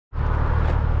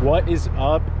What is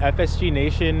up, FSG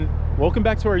Nation? Welcome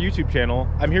back to our YouTube channel.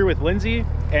 I'm here with Lindsay,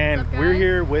 and we're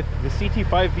here with the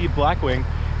CT5-V Blackwing,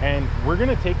 and we're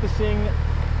gonna take this thing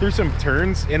through some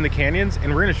turns in the canyons,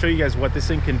 and we're gonna show you guys what this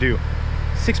thing can do.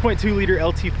 6.2 liter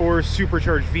LT4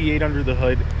 supercharged V8 under the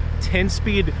hood,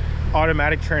 10-speed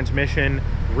automatic transmission,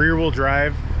 rear-wheel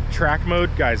drive, track mode.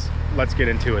 Guys, let's get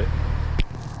into it.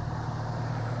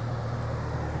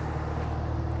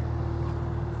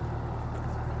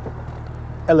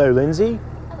 Hello, Lindsay.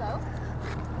 Hello.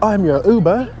 I'm your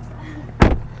Uber.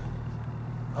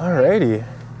 Alrighty.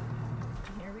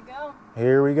 Here we go.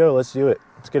 Here we go. Let's do it.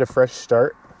 Let's get a fresh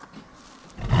start.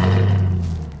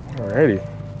 Alrighty.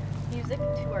 Music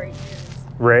to our ears.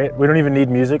 Right. We don't even need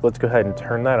music. Let's go ahead and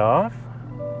turn that off.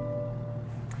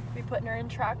 We putting her in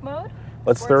track mode?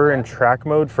 Let's throw her in track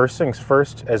mode. First things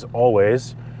first, as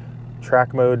always.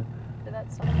 Track mode. Did that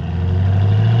start?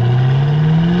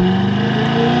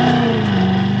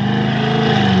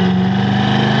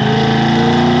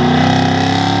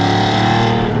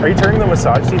 Are you turning the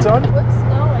massage seats on? Whoops,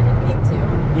 no, I didn't mean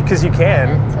to. Because you can.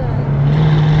 I meant to...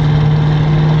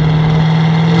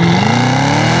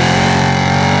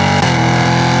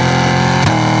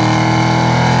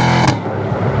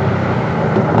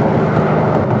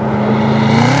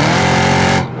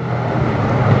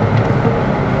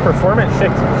 Performance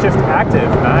shift active.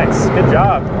 Nice. Good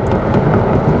job.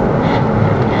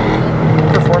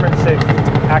 Performance shift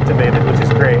activated, which is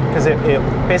great, because it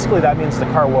basically that means the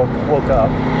car woke up.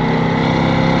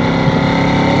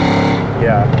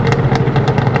 Yeah.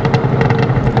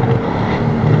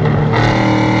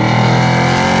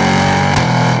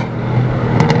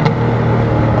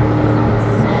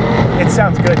 It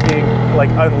sounds good being like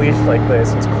unleashed like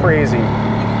this. It's crazy.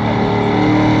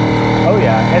 Oh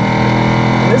yeah, and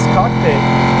this cockpit,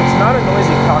 it's not a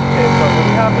noisy cockpit, but when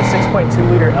you have the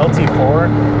 6.2 liter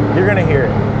LT4, you're gonna hear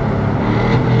it.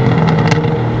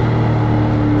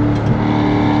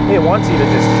 It wants you to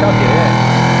just chuck it in.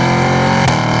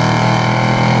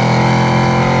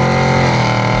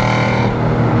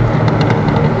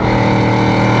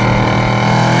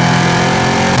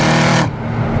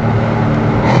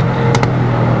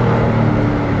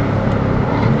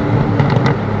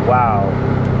 Wow.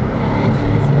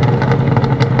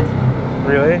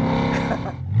 Really?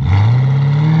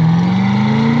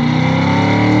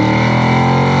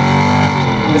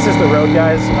 This is the road,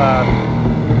 guys.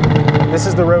 This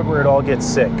is the road where it all gets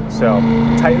sick. So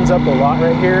it tightens up a lot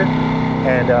right here.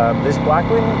 And this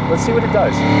Blackwing, let's see what it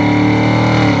does.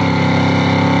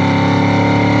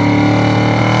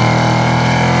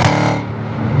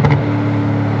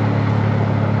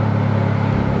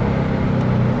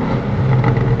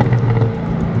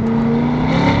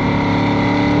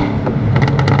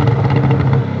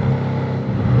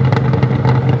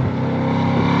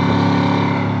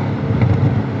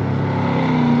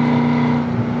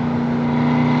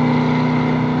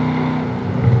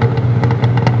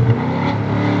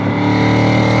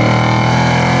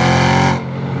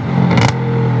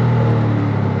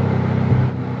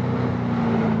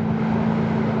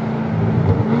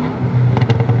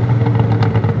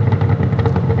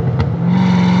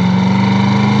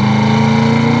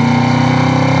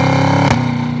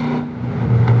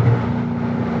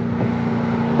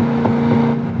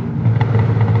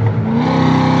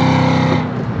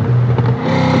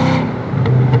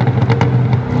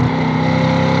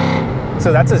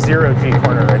 So that's a 0G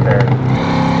corner right there.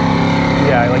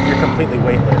 Yeah, like you're completely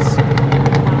weightless.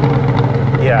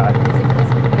 Yeah,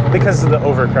 because of the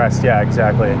overcrest. Yeah,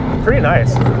 exactly. Pretty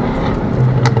nice.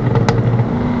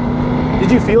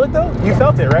 Did you feel it though? You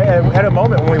felt it, right? At a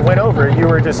moment when we went over, you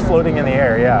were just floating in the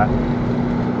air. Yeah.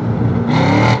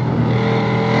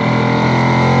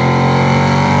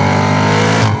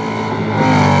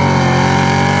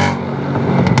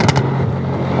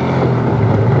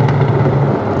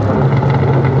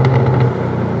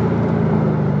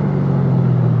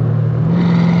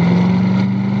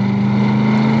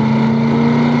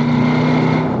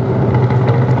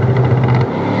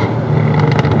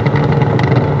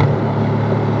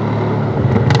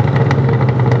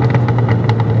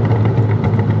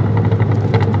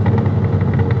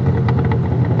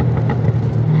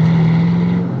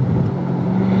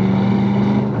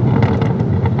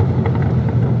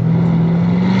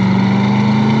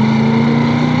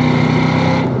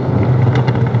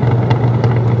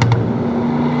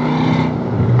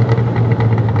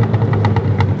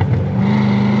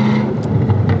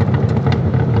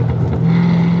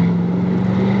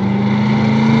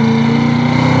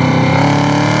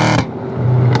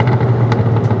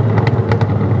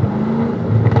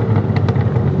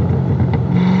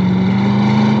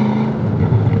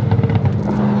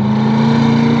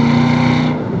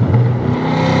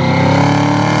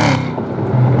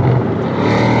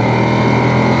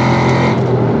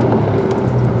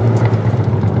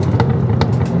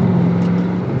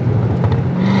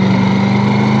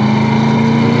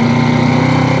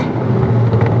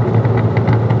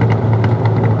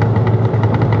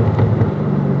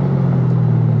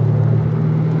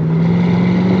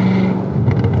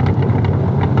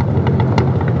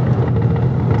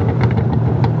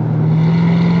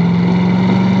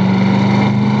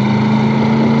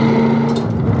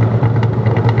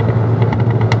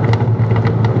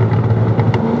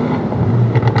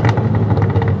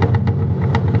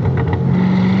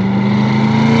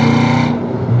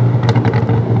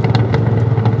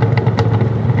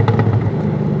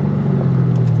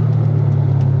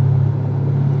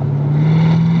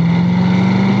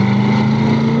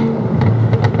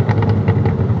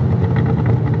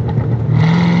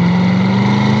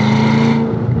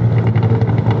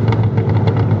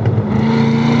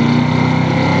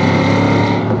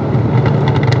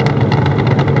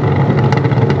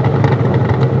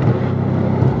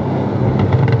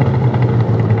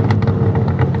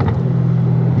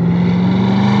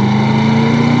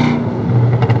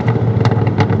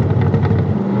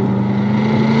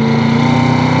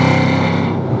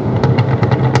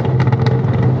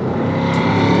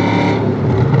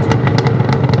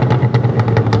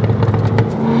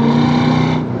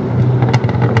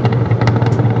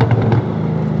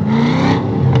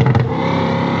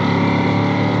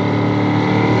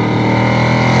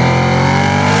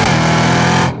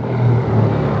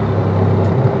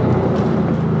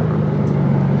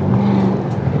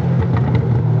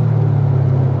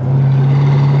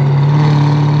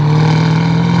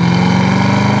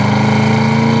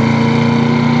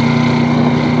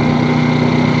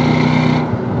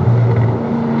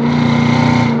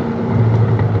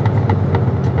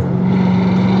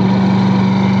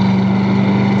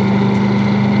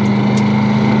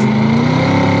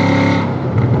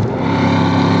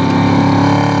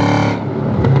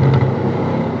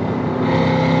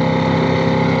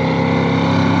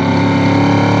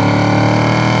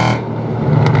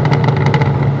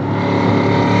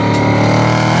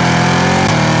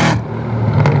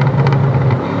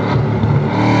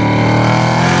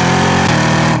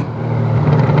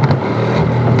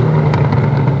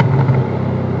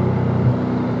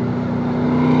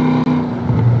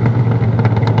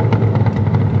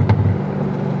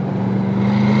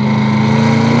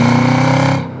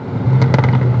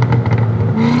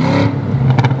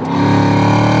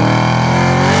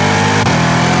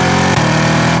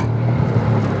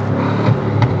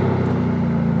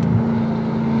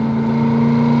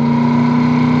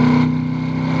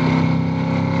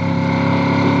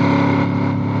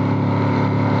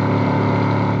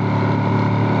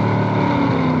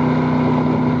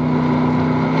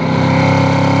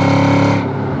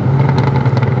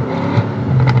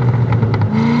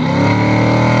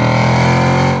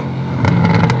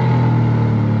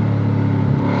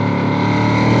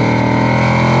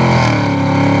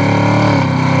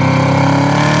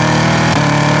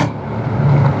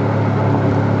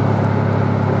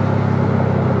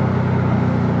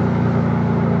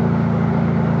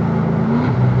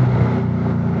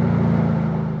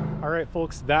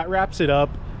 folks, that wraps it up.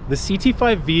 The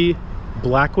CT5-V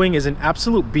Blackwing is an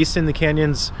absolute beast in the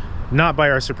canyons, not by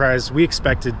our surprise. We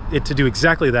expected it to do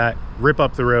exactly that, rip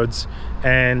up the roads.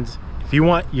 And if you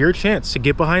want your chance to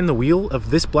get behind the wheel of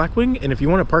this Blackwing, and if you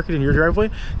want to park it in your driveway,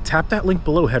 tap that link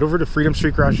below. Head over to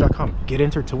freedomstreetgarage.com. Get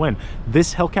entered to win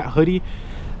this Hellcat hoodie,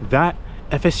 that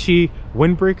FSG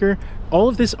windbreaker. All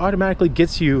of this automatically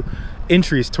gets you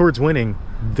entries towards winning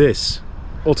this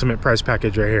ultimate prize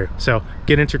package right here. So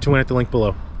get entered to win at the link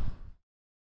below.